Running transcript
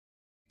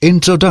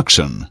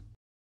Introduction.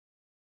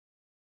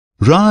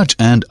 Raj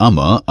and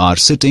Amar are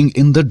sitting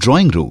in the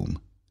drawing room.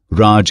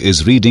 Raj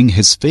is reading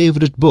his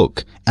favorite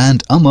book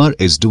and Amar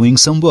is doing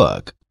some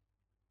work.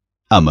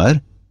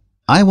 Amar,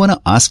 I want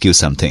to ask you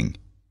something.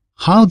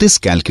 How this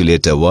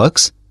calculator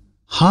works?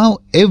 How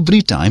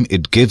every time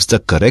it gives the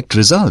correct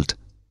result?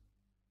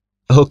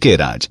 Okay,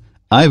 Raj,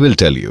 I will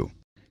tell you.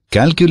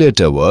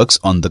 Calculator works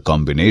on the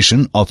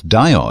combination of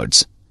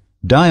diodes.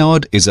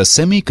 Diode is a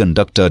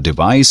semiconductor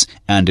device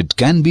and it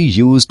can be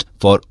used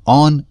for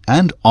on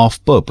and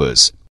off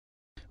purpose.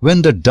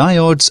 When the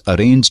diodes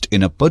arranged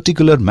in a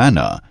particular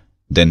manner,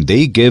 then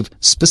they give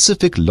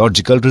specific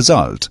logical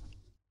result.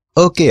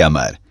 Okay,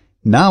 Amar,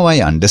 now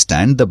I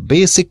understand the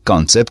basic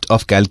concept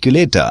of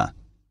calculator.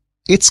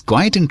 It's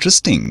quite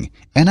interesting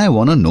and I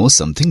want to know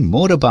something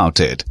more about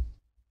it.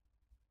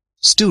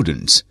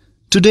 Students,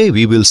 today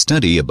we will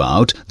study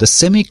about the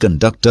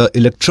semiconductor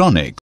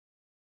electronics.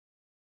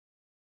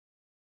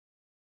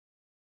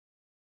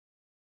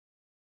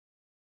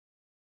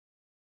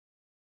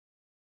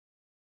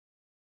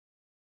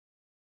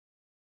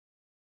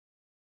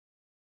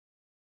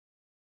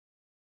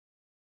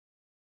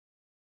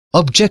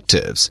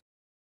 Objectives.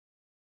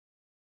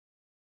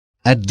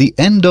 At the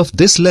end of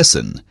this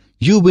lesson,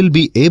 you will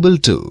be able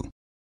to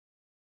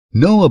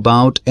know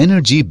about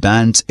energy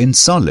bands in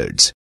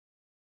solids,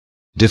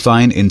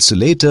 define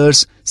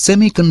insulators,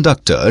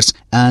 semiconductors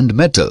and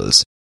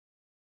metals,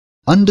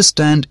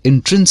 understand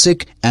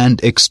intrinsic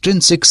and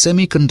extrinsic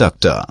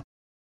semiconductor,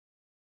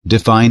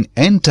 define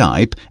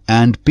N-type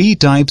and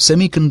P-type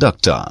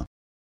semiconductor,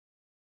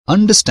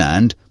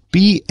 understand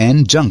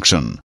P-N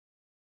junction,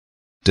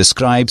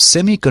 describe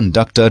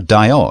semiconductor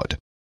diode,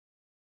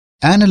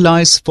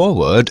 analyze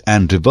forward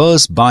and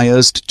reverse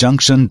biased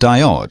junction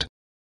diode,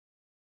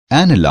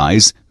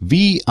 analyze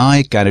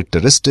VI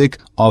characteristic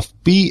of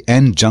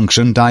PN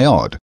junction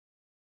diode,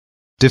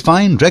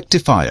 define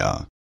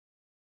rectifier,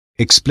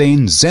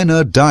 explain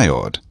Zener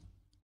diode.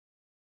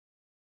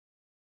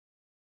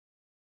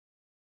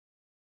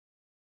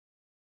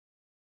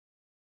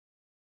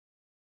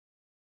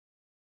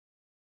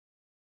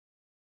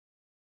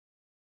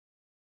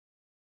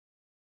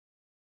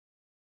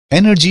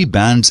 Energy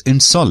bands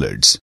in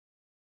solids.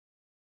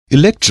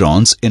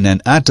 Electrons in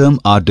an atom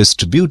are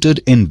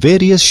distributed in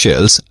various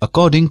shells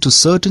according to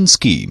certain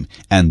scheme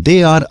and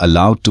they are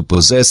allowed to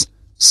possess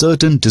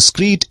certain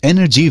discrete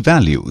energy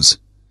values.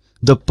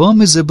 The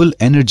permissible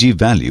energy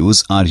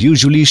values are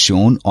usually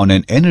shown on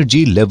an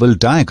energy level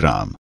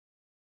diagram.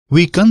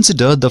 We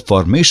consider the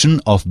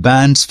formation of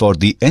bands for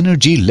the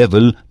energy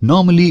level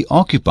normally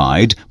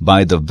occupied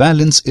by the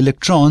valence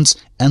electrons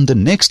and the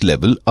next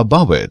level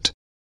above it.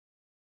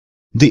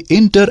 The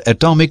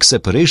interatomic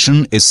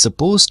separation is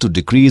supposed to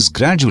decrease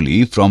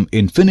gradually from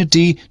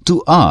infinity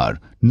to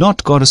R,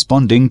 not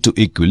corresponding to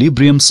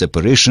equilibrium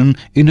separation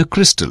in a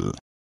crystal.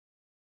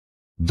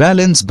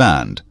 Valence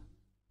band.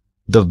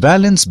 The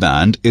valence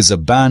band is a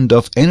band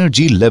of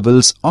energy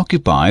levels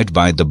occupied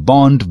by the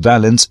bond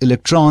valence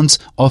electrons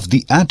of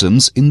the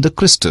atoms in the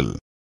crystal.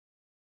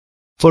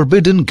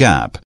 Forbidden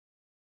gap.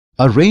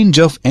 A range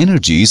of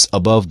energies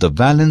above the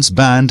valence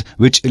band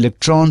which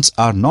electrons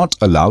are not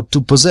allowed to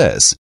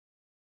possess.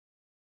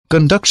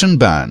 Conduction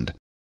band.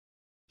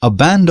 A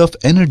band of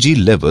energy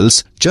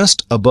levels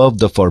just above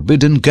the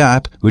forbidden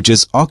gap which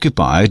is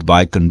occupied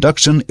by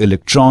conduction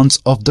electrons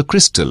of the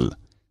crystal.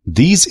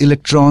 These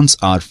electrons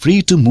are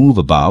free to move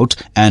about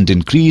and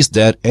increase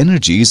their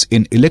energies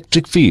in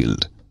electric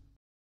field.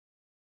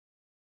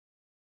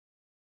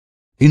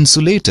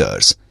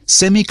 Insulators,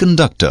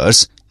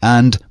 semiconductors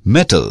and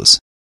metals.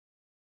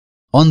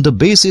 On the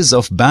basis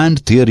of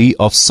band theory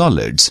of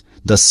solids,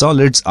 the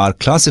solids are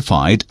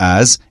classified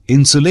as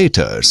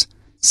insulators,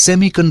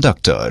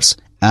 semiconductors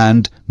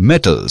and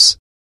metals.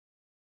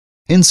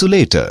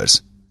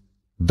 Insulators.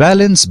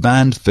 Valence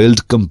band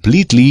filled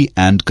completely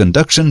and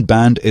conduction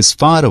band is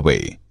far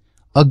away.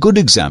 A good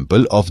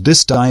example of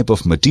this type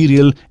of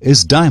material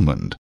is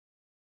diamond.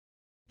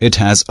 It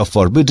has a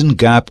forbidden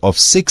gap of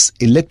 6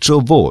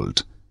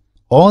 electrovolt.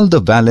 All the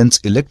valence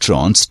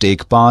electrons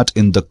take part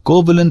in the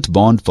covalent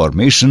bond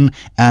formation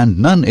and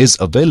none is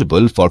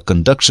available for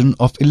conduction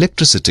of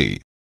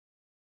electricity.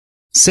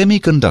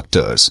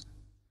 Semiconductors.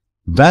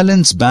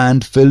 Valence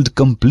band filled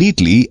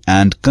completely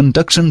and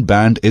conduction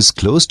band is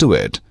close to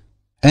it.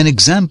 An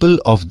example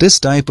of this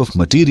type of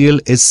material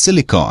is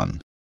silicon.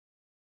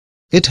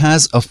 It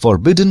has a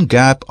forbidden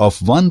gap of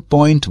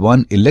 1.1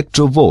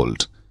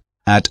 electrovolt.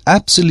 At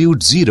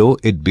absolute zero,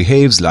 it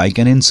behaves like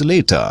an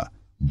insulator.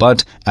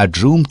 But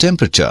at room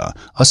temperature,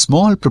 a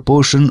small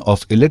proportion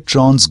of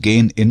electrons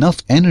gain enough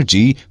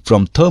energy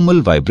from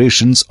thermal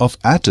vibrations of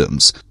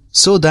atoms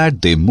so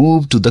that they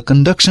move to the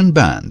conduction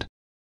band.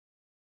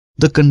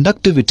 The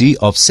conductivity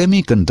of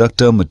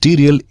semiconductor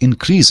material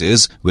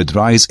increases with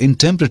rise in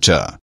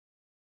temperature.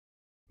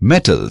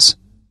 Metals.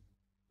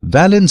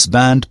 Valence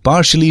band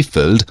partially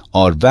filled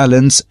or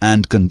valence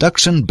and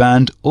conduction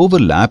band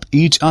overlap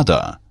each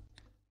other.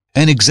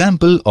 An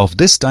example of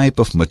this type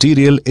of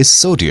material is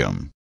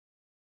sodium.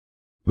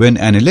 When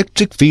an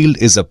electric field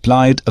is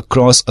applied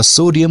across a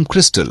sodium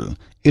crystal,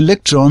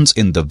 electrons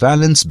in the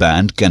valence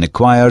band can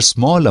acquire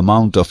small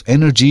amount of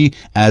energy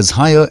as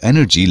higher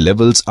energy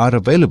levels are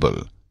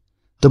available.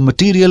 The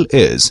material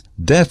is,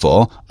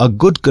 therefore, a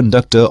good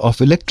conductor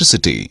of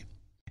electricity.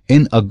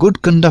 In a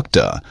good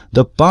conductor,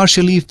 the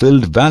partially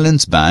filled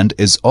valence band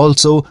is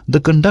also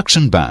the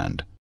conduction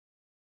band.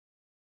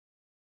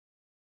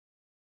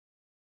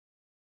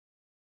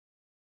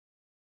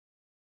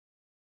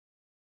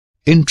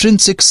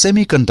 Intrinsic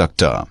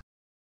semiconductor.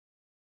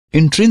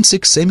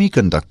 Intrinsic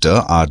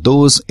semiconductor are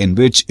those in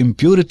which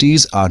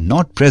impurities are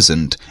not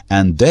present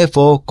and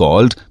therefore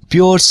called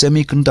pure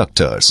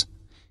semiconductors.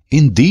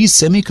 In these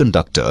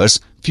semiconductors,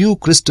 few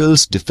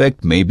crystals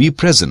defect may be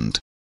present.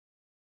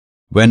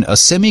 When a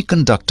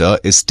semiconductor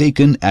is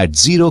taken at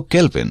 0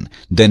 Kelvin,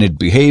 then it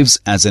behaves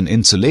as an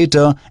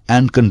insulator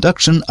and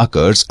conduction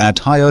occurs at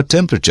higher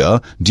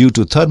temperature due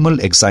to thermal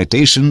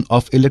excitation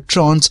of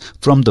electrons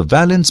from the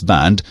valence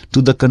band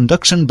to the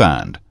conduction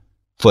band.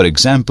 For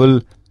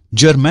example,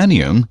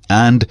 germanium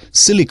and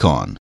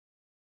silicon.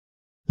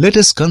 Let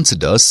us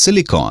consider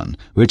silicon,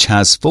 which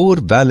has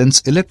 4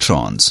 valence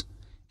electrons.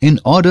 In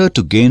order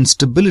to gain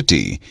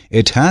stability,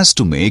 it has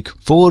to make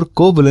 4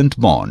 covalent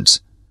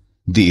bonds.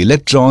 The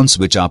electrons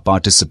which are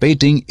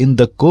participating in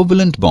the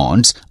covalent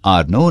bonds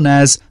are known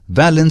as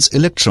valence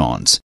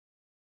electrons.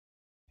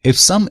 If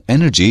some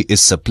energy is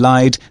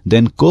supplied,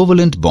 then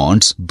covalent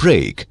bonds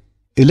break.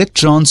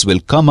 Electrons will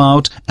come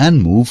out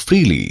and move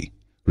freely,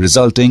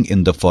 resulting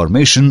in the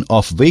formation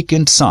of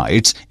vacant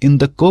sites in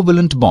the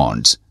covalent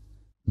bonds.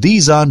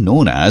 These are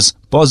known as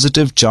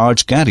positive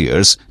charge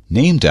carriers,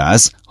 named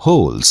as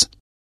holes.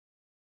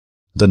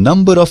 The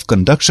number of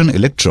conduction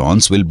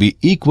electrons will be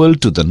equal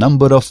to the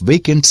number of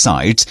vacant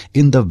sites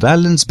in the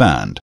valence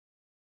band.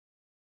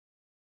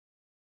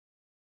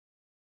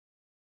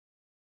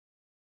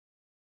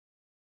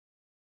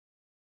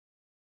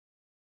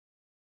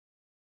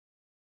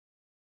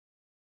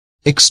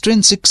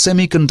 Extrinsic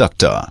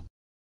semiconductor.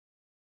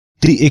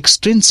 The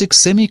extrinsic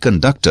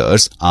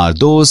semiconductors are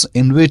those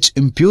in which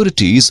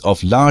impurities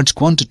of large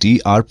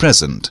quantity are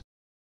present.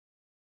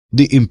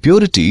 The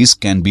impurities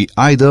can be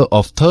either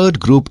of third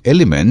group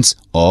elements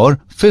or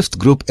fifth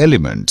group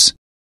elements.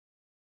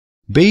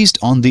 Based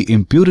on the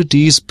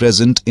impurities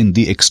present in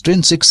the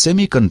extrinsic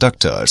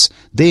semiconductors,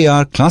 they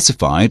are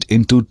classified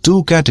into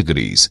 2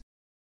 categories.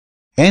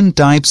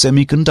 N-type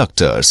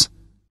semiconductors.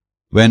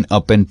 When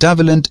a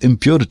pentavalent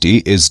impurity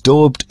is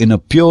doped in a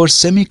pure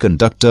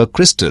semiconductor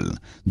crystal,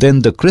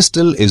 then the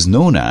crystal is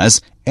known as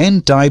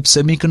N-type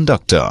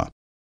semiconductor.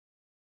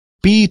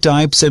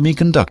 P-type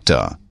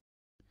semiconductor.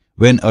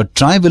 When a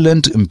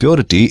trivalent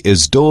impurity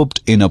is doped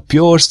in a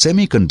pure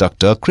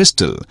semiconductor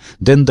crystal,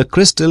 then the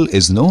crystal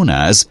is known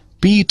as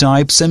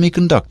P-type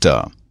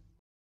semiconductor.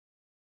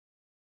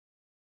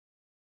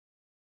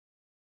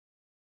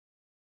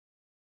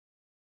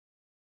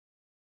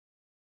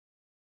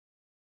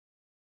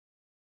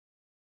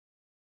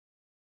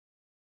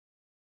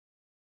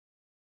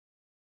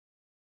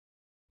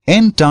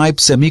 N-type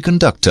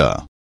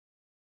semiconductor.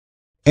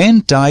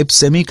 N-type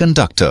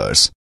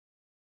semiconductors.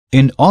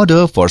 In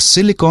order for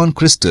silicon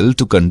crystal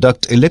to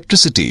conduct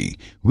electricity,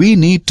 we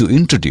need to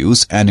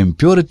introduce an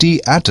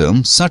impurity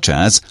atom such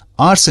as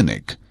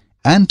arsenic,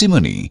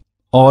 antimony,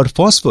 or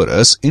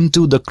phosphorus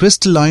into the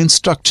crystalline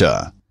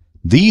structure.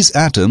 These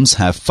atoms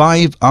have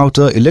 5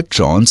 outer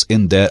electrons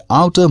in their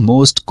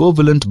outermost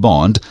covalent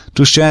bond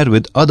to share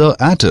with other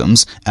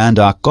atoms and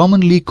are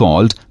commonly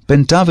called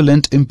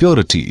pentavalent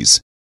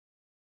impurities.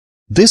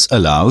 This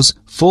allows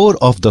 4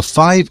 of the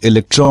 5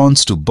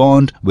 electrons to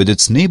bond with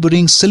its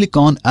neighboring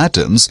silicon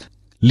atoms,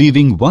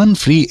 leaving 1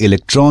 free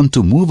electron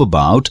to move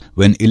about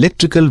when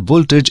electrical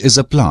voltage is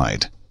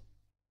applied.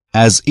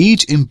 As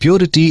each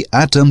impurity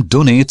atom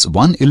donates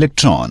 1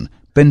 electron,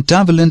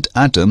 pentavalent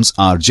atoms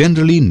are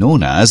generally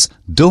known as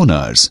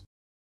donors.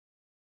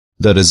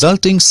 The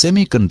resulting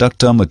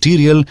semiconductor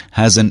material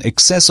has an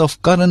excess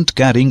of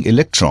current-carrying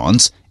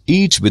electrons,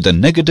 each with a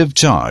negative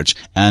charge,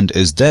 and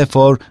is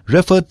therefore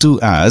referred to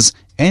as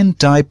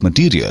N-type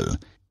material,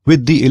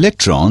 with the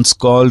electrons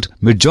called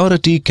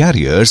majority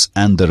carriers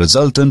and the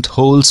resultant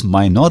holes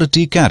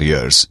minority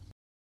carriers.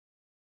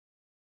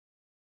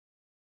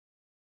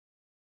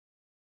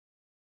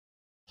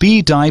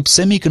 P-type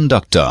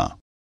semiconductor.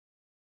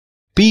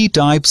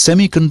 P-type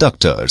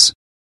semiconductors.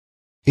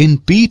 In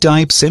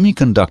P-type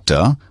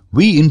semiconductor,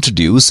 we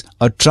introduce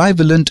a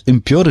trivalent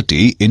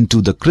impurity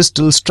into the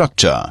crystal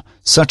structure,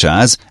 such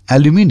as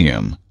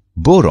aluminium,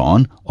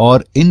 boron, or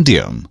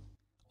indium.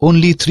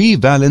 Only 3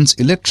 valence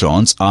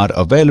electrons are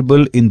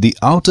available in the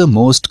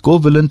outermost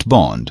covalent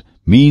bond,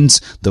 means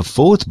the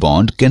 4th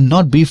bond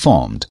cannot be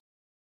formed.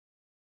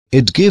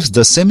 It gives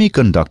the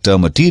semiconductor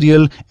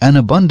material an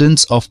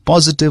abundance of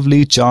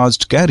positively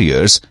charged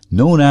carriers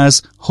known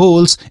as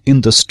holes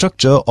in the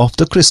structure of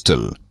the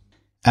crystal.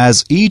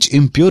 As each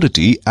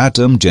impurity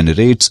atom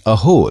generates a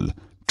hole,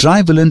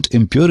 trivalent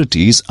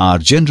impurities are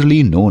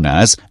generally known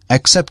as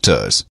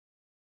acceptors.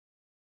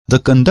 The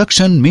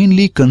conduction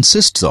mainly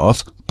consists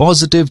of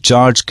positive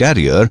charge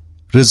carrier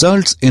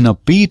results in a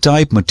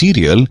p-type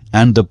material,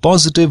 and the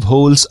positive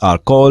holes are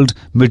called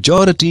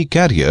majority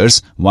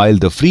carriers while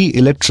the free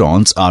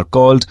electrons are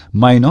called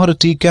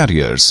minority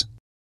carriers.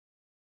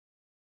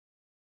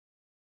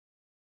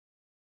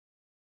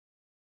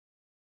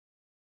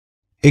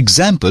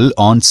 Example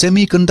on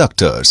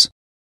semiconductors.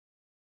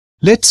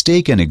 Let's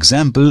take an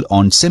example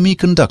on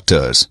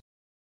semiconductors.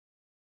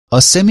 A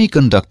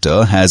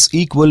semiconductor has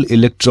equal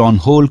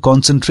electron-hole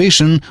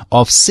concentration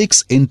of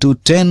 6 into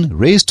 10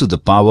 raised to the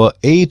power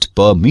 8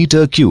 per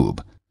meter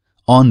cube.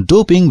 On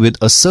doping with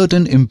a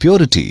certain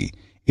impurity,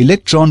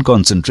 electron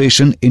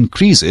concentration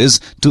increases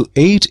to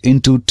 8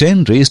 into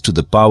 10 raised to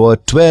the power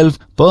 12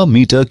 per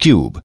meter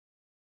cube.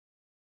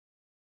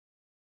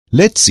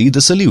 Let's see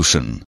the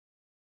solution.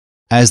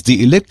 As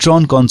the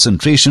electron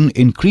concentration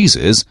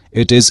increases,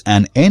 it is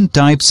an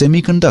N-type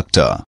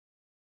semiconductor.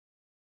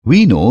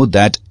 We know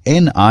that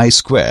Ni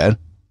square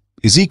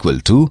is equal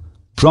to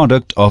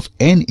product of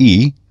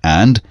Ne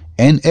and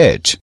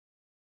NH,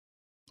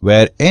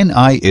 where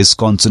Ni is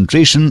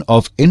concentration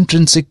of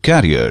intrinsic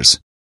carriers,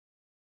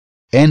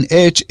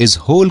 NH is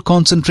hole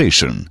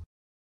concentration,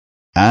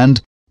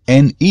 and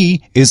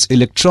Ne is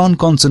electron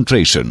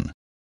concentration.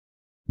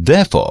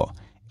 Therefore,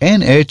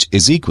 NH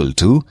is equal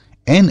to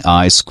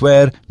Ni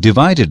square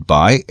divided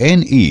by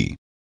Ne.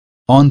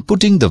 On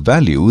putting the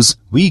values,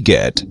 we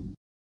get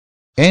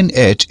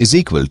NH is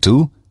equal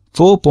to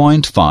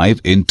 4.5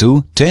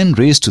 into 10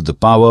 raised to the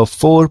power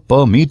 4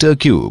 per meter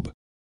cube.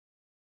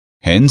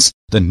 Hence,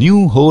 the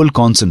new hole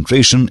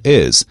concentration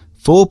is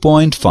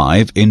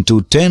 4.5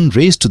 into 10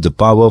 raised to the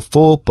power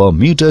 4 per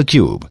meter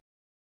cube.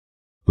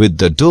 With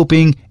the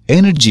doping,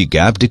 energy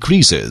gap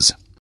decreases.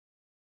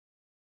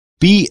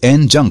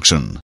 P-N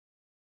junction.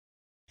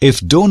 If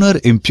donor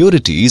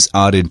impurities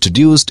are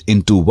introduced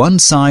into one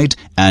side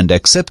and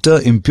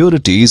acceptor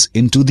impurities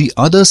into the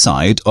other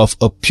side of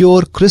a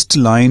pure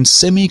crystalline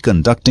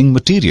semiconducting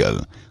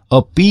material,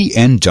 a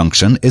P-N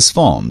junction is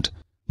formed.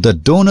 The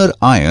donor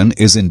ion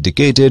is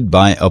indicated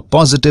by a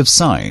positive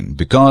sign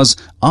because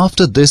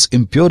after this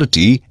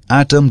impurity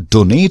atom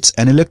donates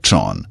an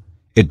electron.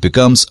 It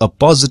becomes a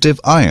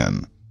positive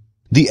ion.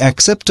 The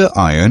acceptor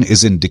ion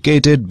is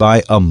indicated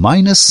by a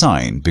minus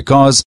sign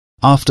because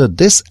after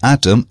this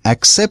atom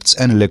accepts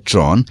an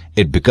electron,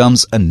 it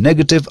becomes a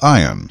negative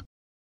ion.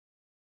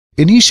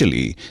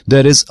 Initially,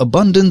 there is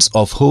abundance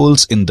of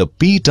holes in the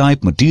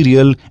p-type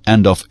material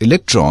and of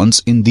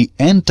electrons in the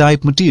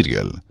n-type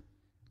material.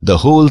 The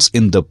holes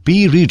in the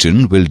p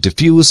region will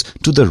diffuse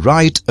to the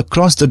right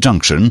across the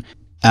junction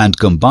and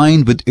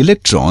combine with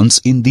electrons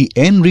in the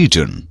n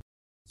region.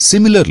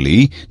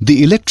 Similarly,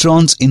 the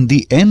electrons in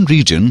the N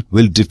region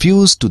will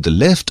diffuse to the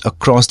left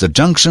across the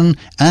junction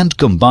and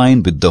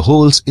combine with the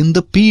holes in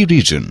the P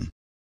region.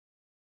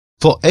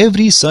 For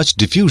every such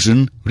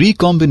diffusion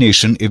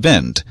recombination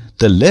event,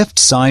 the left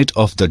side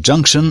of the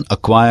junction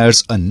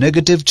acquires a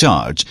negative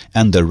charge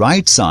and the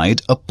right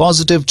side a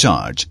positive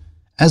charge.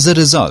 As a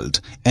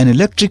result, an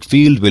electric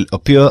field will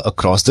appear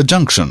across the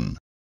junction.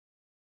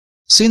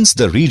 Since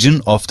the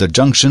region of the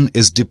junction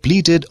is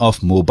depleted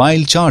of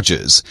mobile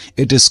charges,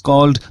 it is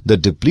called the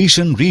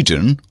depletion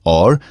region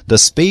or the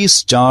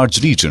space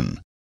charge region.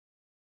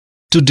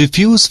 To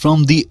diffuse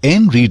from the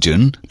N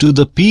region to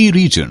the P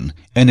region,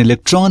 an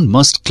electron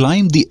must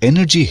climb the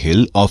energy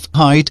hill of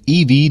height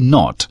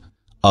eV0.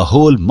 A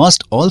hole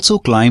must also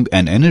climb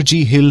an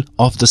energy hill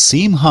of the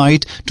same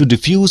height to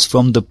diffuse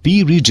from the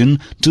P region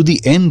to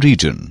the N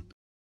region.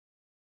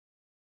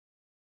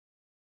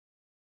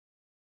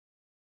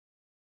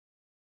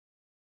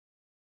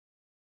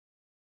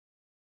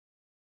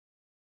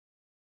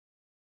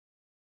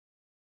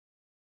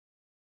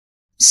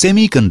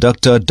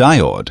 Semiconductor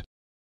diode.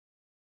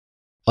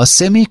 A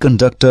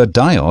semiconductor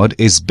diode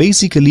is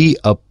basically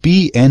a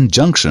p-n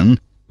junction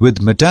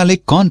with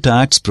metallic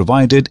contacts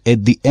provided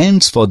at the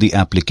ends for the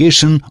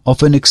application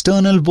of an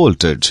external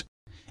voltage.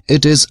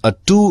 It is a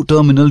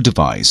two-terminal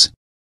device.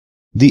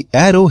 The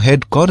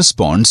arrowhead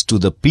corresponds to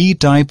the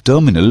p-type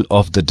terminal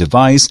of the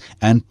device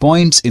and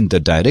points in the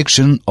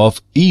direction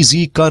of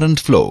easy current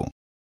flow.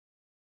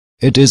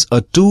 It is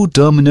a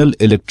two-terminal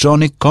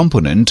electronic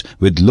component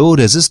with low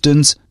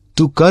resistance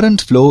to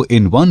current flow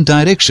in one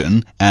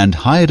direction and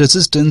high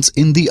resistance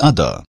in the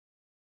other.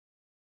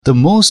 The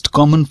most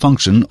common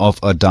function of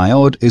a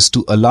diode is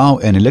to allow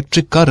an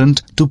electric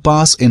current to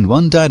pass in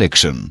one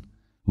direction,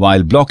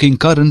 while blocking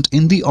current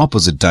in the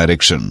opposite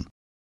direction.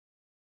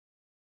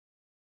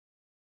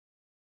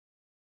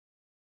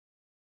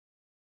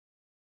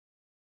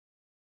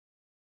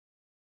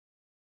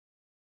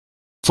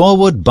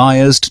 Forward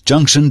biased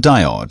junction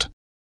diode.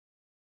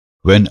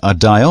 When a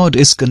diode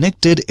is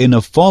connected in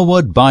a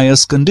forward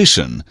bias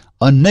condition,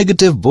 a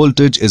negative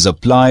voltage is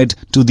applied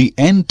to the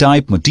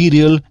N-type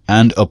material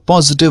and a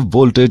positive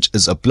voltage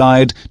is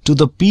applied to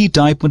the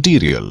P-type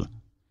material.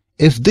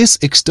 If this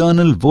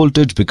external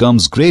voltage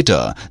becomes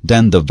greater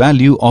than the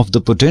value of the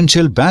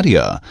potential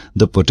barrier,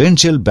 the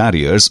potential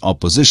barrier's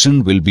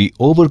opposition will be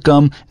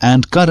overcome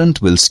and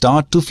current will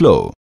start to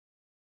flow.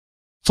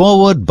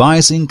 Forward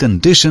biasing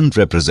condition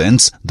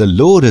represents the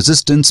low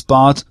resistance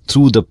path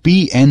through the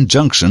PN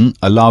junction,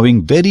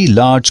 allowing very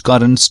large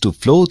currents to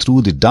flow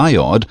through the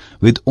diode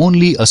with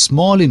only a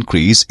small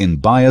increase in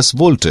bias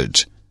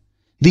voltage.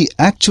 The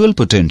actual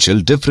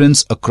potential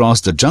difference across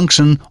the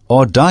junction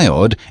or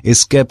diode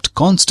is kept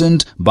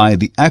constant by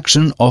the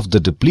action of the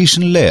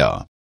depletion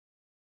layer.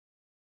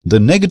 The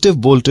negative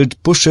voltage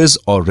pushes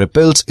or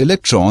repels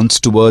electrons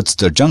towards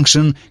the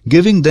junction,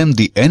 giving them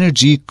the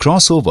energy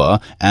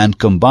crossover, and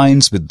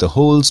combines with the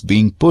holes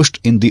being pushed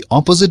in the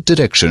opposite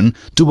direction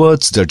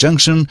towards the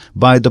junction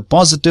by the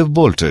positive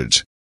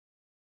voltage.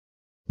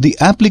 The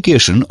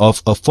application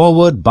of a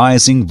forward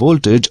biasing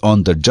voltage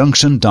on the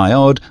junction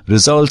diode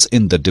results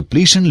in the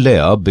depletion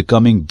layer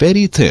becoming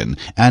very thin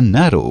and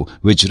narrow,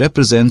 which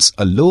represents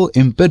a low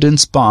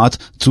impedance path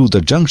through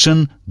the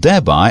junction,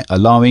 thereby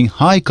allowing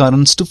high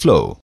currents to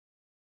flow.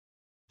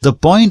 The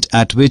point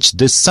at which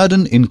this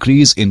sudden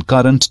increase in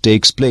current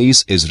takes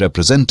place is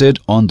represented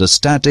on the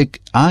static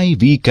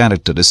IV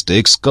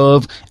characteristics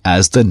curve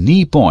as the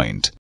knee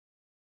point.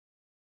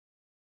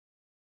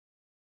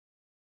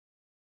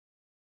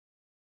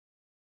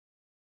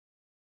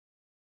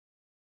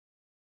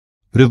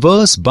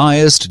 Reverse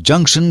biased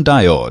junction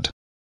diode.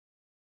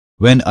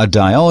 When a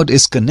diode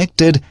is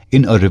connected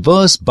in a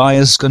reverse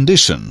bias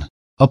condition,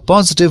 a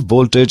positive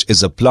voltage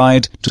is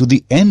applied to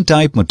the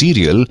N-type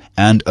material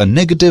and a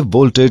negative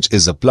voltage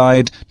is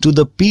applied to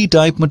the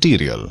P-type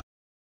material.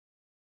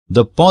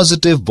 The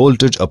positive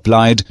voltage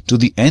applied to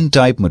the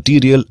N-type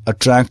material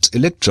attracts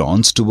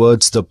electrons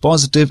towards the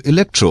positive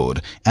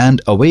electrode and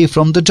away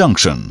from the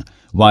junction,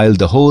 while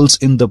the holes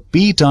in the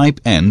P-type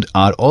end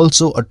are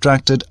also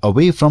attracted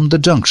away from the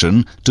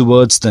junction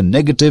towards the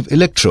negative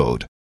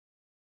electrode.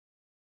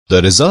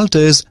 The result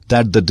is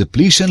that the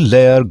depletion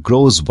layer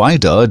grows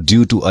wider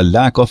due to a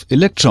lack of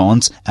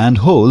electrons and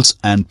holes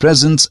and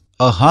presents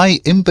a high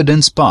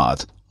impedance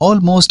path,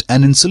 almost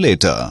an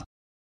insulator.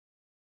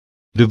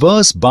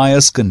 Reverse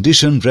bias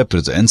condition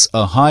represents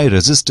a high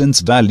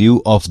resistance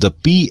value of the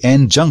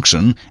PN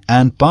junction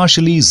and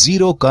partially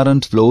zero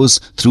current flows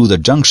through the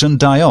junction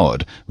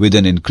diode with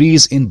an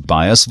increase in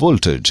bias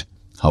voltage.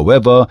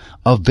 However,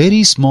 a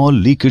very small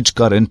leakage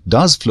current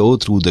does flow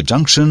through the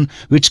junction,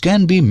 which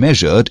can be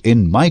measured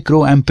in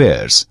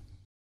microamperes.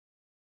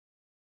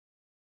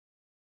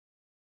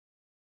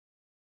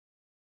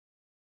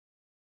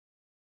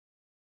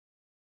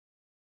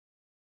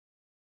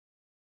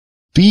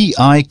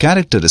 PI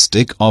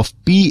characteristic of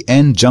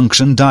PN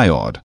junction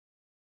diode.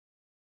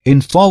 In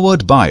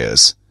forward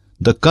bias,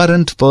 the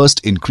current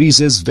first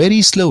increases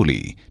very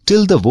slowly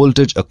till the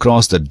voltage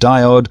across the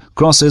diode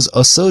crosses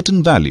a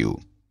certain value.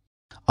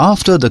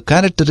 After the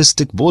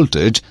characteristic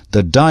voltage,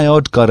 the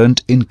diode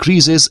current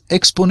increases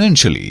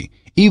exponentially,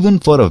 even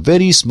for a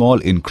very small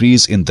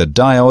increase in the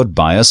diode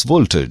bias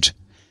voltage.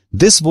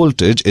 This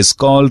voltage is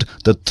called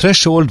the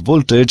threshold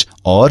voltage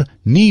or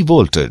knee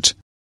voltage.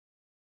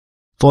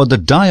 For the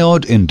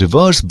diode in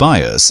reverse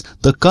bias,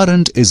 the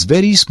current is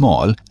very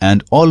small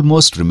and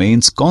almost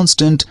remains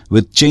constant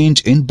with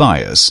change in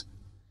bias.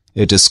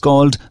 It is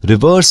called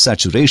reverse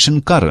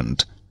saturation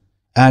current.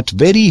 At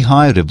very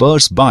high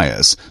reverse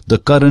bias, the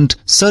current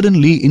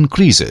suddenly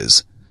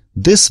increases.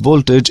 This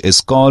voltage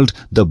is called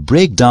the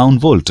breakdown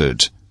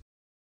voltage.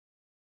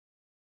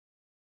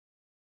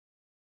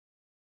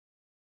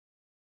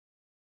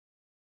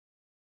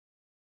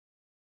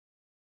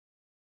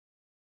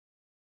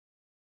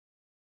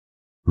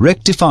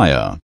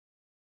 Rectifier.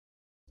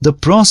 The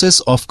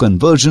process of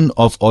conversion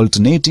of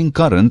alternating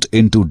current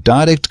into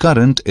direct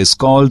current is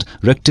called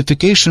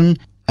rectification,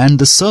 and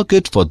the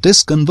circuit for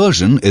this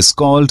conversion is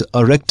called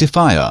a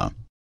rectifier.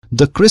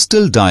 The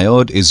crystal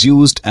diode is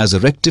used as a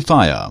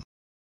rectifier.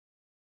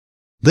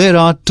 There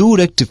are two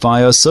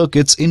rectifier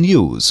circuits in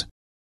use.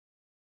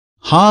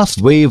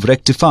 Half-wave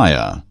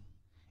rectifier.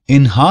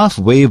 In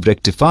half-wave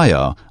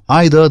rectifier,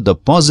 either the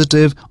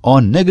positive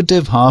or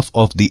negative half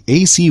of the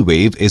AC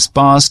wave is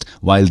passed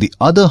while the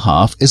other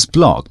half is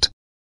blocked.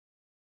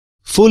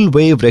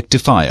 Full-wave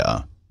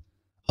rectifier.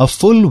 A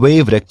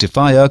full-wave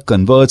rectifier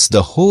converts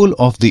the whole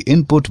of the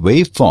input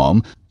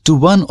waveform to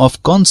one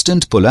of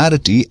constant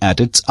polarity at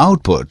its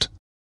output.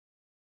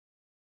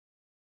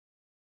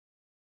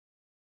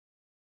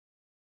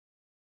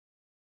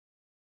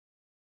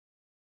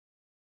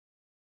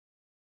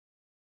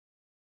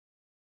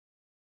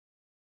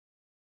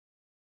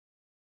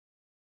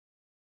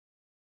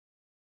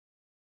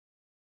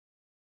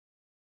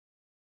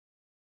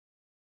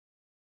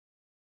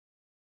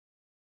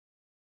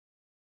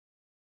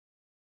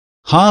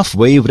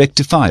 Half-wave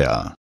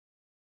rectifier.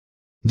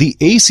 The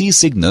AC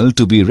signal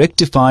to be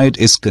rectified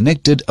is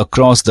connected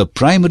across the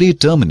primary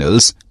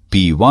terminals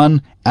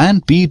P1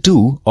 and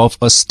P2 of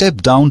a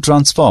step-down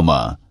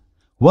transformer.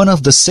 One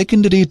of the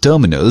secondary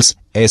terminals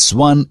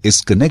S1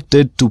 is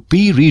connected to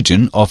P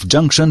region of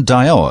junction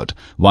diode,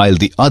 while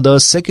the other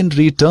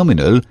secondary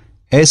terminal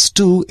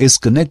S2 is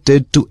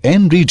connected to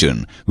N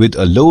region with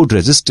a load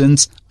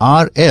resistance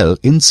RL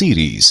in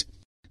series.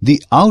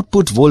 The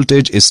output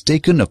voltage is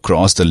taken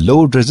across the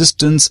load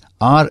resistance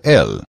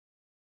RL.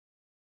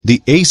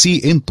 The AC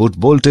input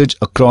voltage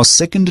across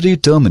secondary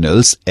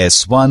terminals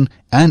S1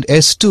 and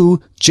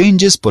S2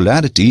 changes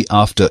polarity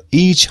after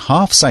each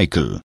half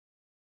cycle.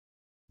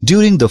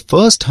 During the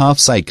first half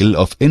cycle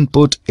of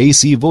input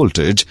AC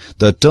voltage,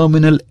 the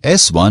terminal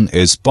S1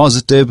 is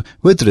positive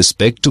with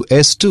respect to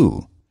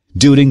S2.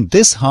 During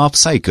this half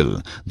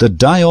cycle, the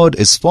diode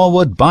is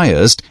forward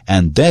biased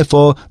and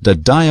therefore the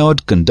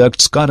diode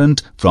conducts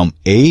current from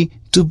A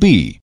to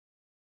B.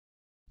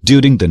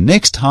 During the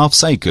next half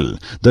cycle,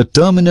 the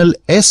terminal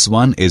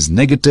S1 is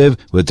negative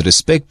with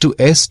respect to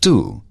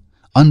S2.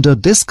 Under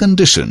this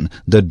condition,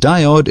 the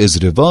diode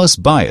is reverse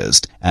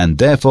biased and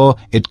therefore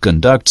it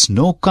conducts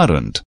no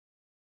current.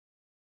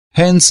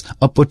 Hence,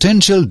 a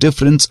potential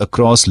difference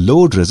across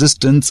load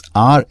resistance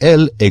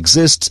RL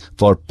exists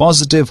for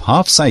positive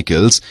half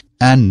cycles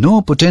and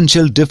no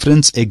potential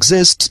difference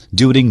exists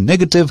during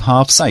negative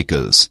half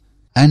cycles.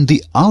 And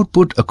the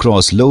output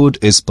across load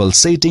is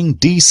pulsating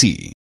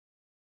DC.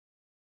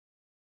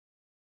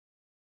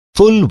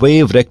 Full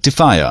wave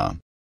rectifier.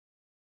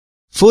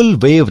 Full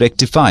wave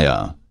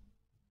rectifier.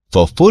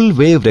 For full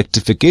wave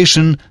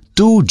rectification,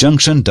 two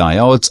junction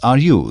diodes are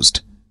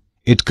used.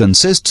 It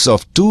consists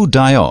of two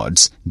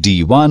diodes,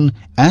 D1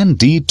 and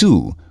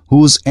D2,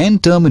 whose N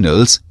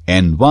terminals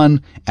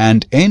N1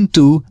 and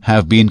N2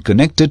 have been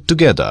connected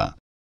together.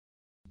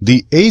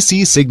 The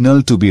AC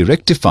signal to be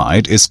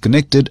rectified is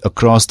connected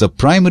across the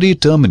primary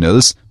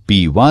terminals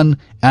P1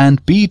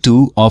 and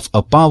P2 of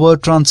a power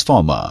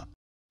transformer.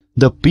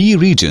 The P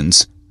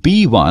regions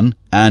P1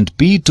 and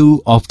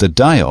P2 of the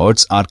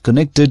diodes are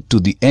connected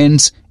to the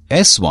ends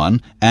S1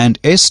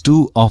 and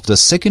S2 of the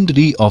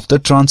secondary of the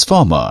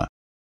transformer.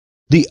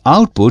 The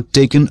output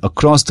taken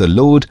across the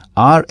load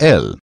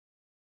RL.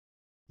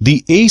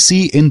 The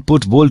AC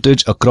input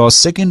voltage across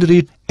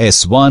secondary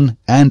S1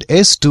 and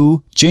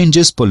S2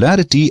 changes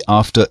polarity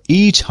after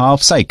each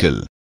half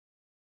cycle.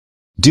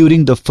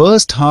 During the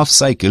first half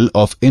cycle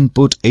of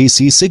input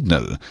AC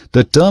signal,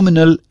 the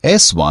terminal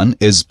S1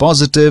 is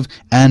positive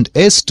and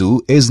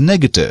S2 is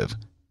negative.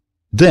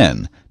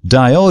 Then,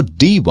 diode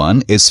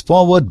D1 is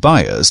forward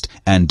biased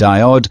and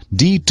diode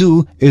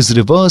D2 is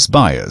reverse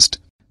biased.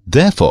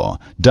 Therefore,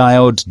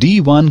 diode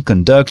D1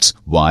 conducts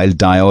while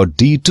diode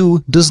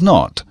D2 does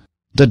not.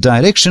 The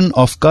direction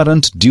of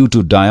current due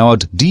to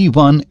diode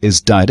D1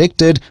 is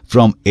directed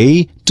from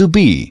A to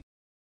B.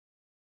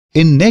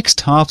 In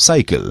next half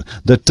cycle,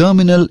 the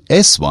terminal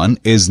S1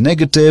 is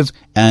negative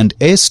and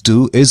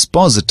S2 is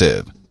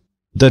positive.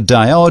 The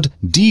diode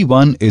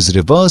D1 is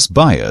reverse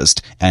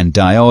biased and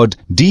diode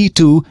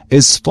D2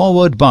 is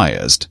forward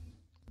biased.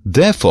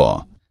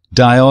 Therefore,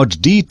 diode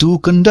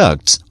D2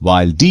 conducts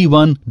while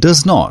D1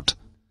 does not.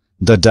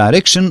 The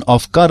direction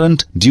of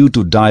current due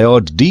to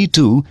diode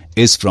D2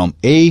 is from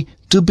A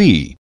to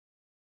B.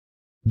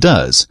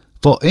 Thus,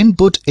 for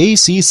input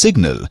AC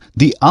signal,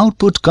 the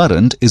output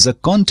current is a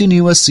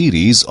continuous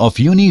series of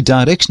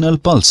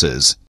unidirectional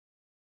pulses.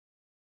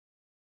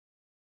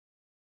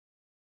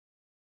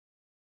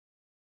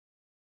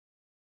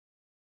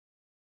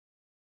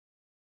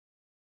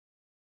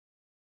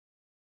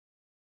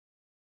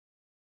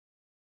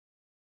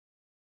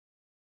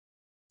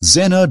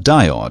 Zener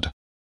diode.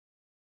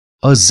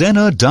 A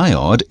Zener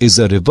diode is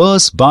a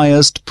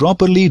reverse-biased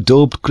properly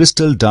doped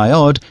crystal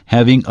diode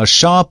having a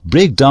sharp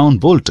breakdown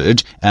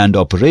voltage and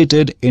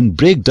operated in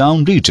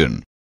breakdown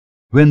region.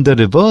 When the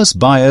reverse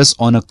bias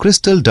on a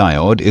crystal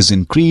diode is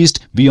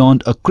increased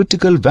beyond a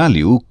critical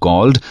value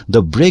called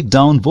the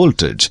breakdown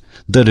voltage,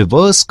 the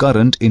reverse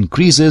current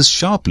increases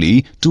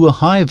sharply to a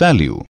high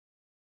value.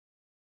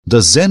 The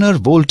Zener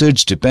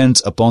voltage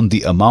depends upon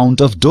the amount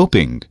of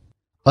doping.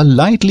 A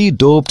lightly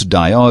doped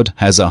diode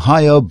has a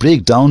higher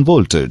breakdown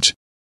voltage.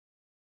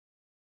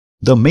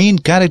 The main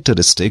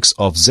characteristics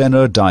of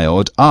Zener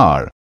diode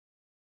are: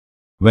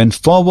 when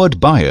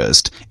forward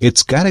biased,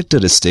 its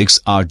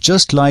characteristics are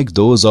just like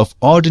those of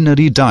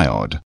ordinary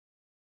diode.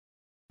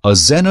 A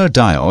Zener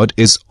diode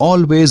is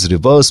always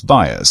reverse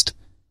biased.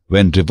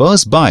 When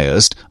reverse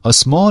biased, a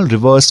small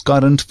reverse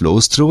current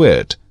flows through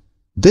it.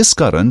 This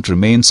current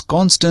remains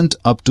constant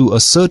up to a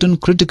certain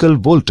critical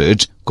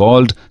voltage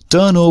called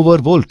turnover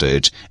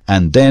voltage,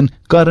 and then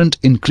current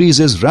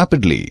increases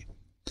rapidly.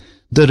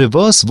 The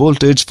reverse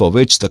voltage for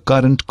which the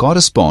current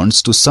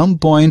corresponds to some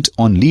point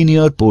on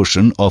linear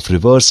portion of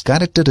reverse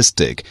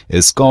characteristic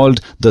is called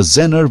the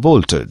Zener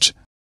voltage.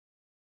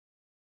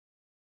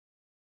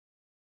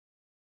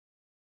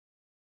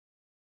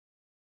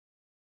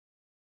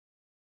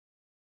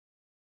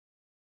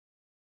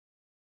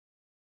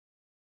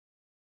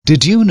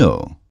 Did you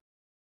know?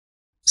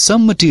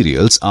 Some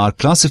materials are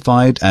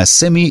classified as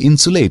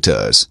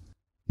semi-insulators.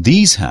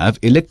 These have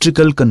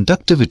electrical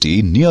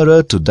conductivity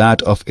nearer to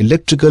that of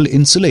electrical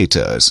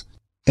insulators.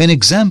 An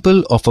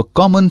example of a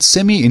common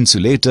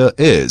semi-insulator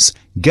is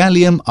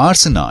gallium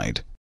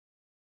arsenide.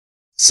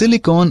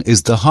 Silicon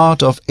is the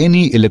heart of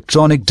any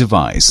electronic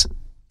device.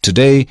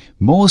 Today,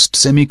 most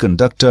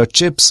semiconductor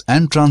chips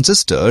and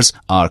transistors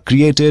are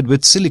created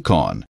with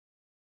silicon.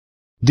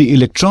 The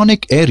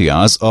electronic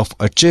areas of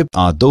a chip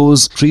are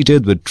those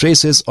treated with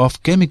traces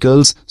of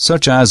chemicals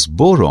such as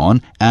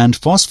boron and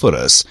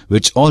phosphorus,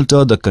 which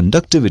alter the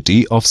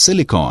conductivity of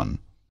silicon.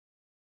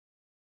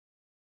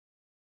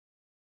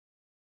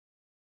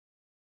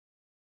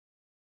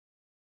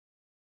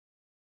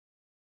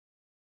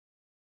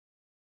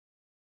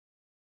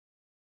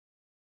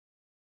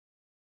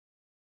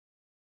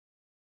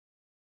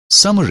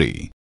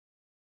 Summary.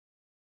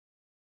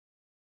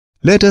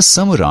 Let us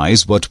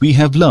summarize what we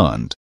have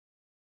learned.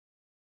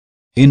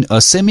 In a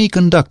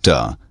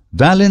semiconductor,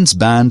 valence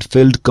band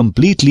filled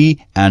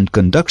completely and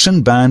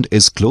conduction band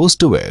is close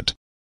to it.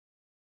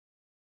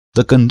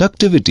 The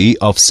conductivity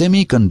of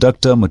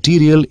semiconductor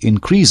material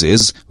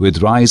increases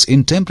with rise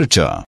in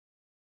temperature.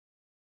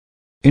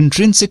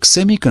 Intrinsic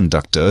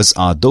semiconductors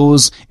are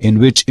those in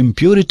which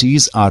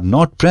impurities are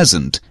not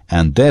present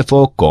and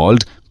therefore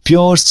called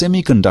pure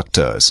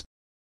semiconductors.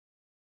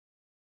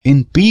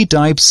 In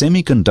p-type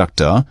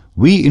semiconductor,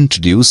 we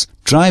introduce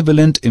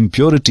trivalent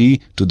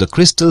impurity to the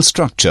crystal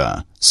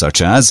structure,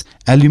 such as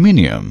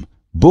aluminium,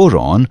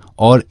 boron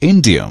or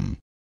indium.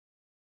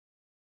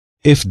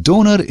 If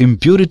donor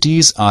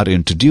impurities are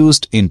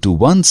introduced into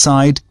one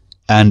side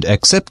and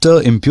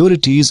acceptor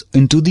impurities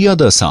into the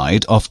other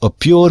side of a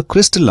pure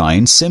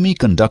crystalline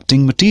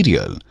semiconducting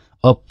material,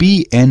 a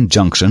p-n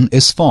junction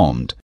is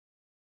formed.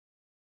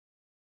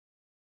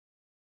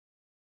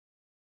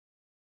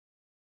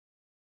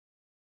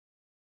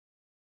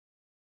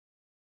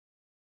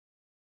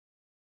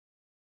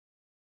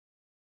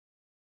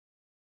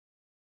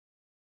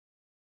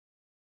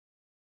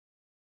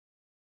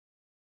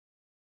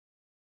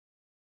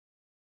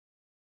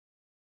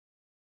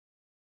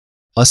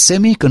 A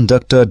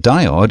semiconductor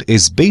diode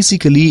is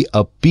basically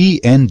a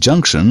p-n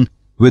junction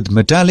with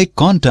metallic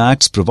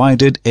contacts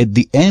provided at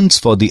the ends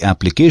for the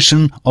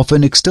application of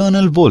an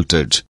external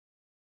voltage.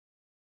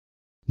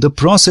 The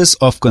process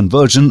of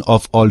conversion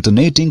of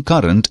alternating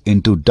current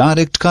into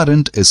direct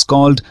current is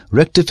called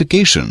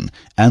rectification,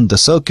 and the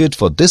circuit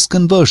for this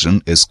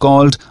conversion is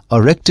called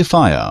a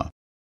rectifier.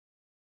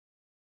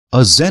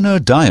 A Zener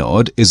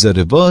diode is a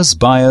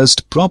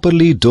reverse-biased,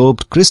 properly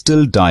doped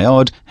crystal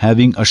diode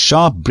having a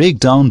sharp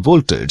breakdown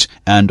voltage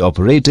and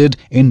operated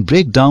in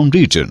breakdown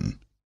region.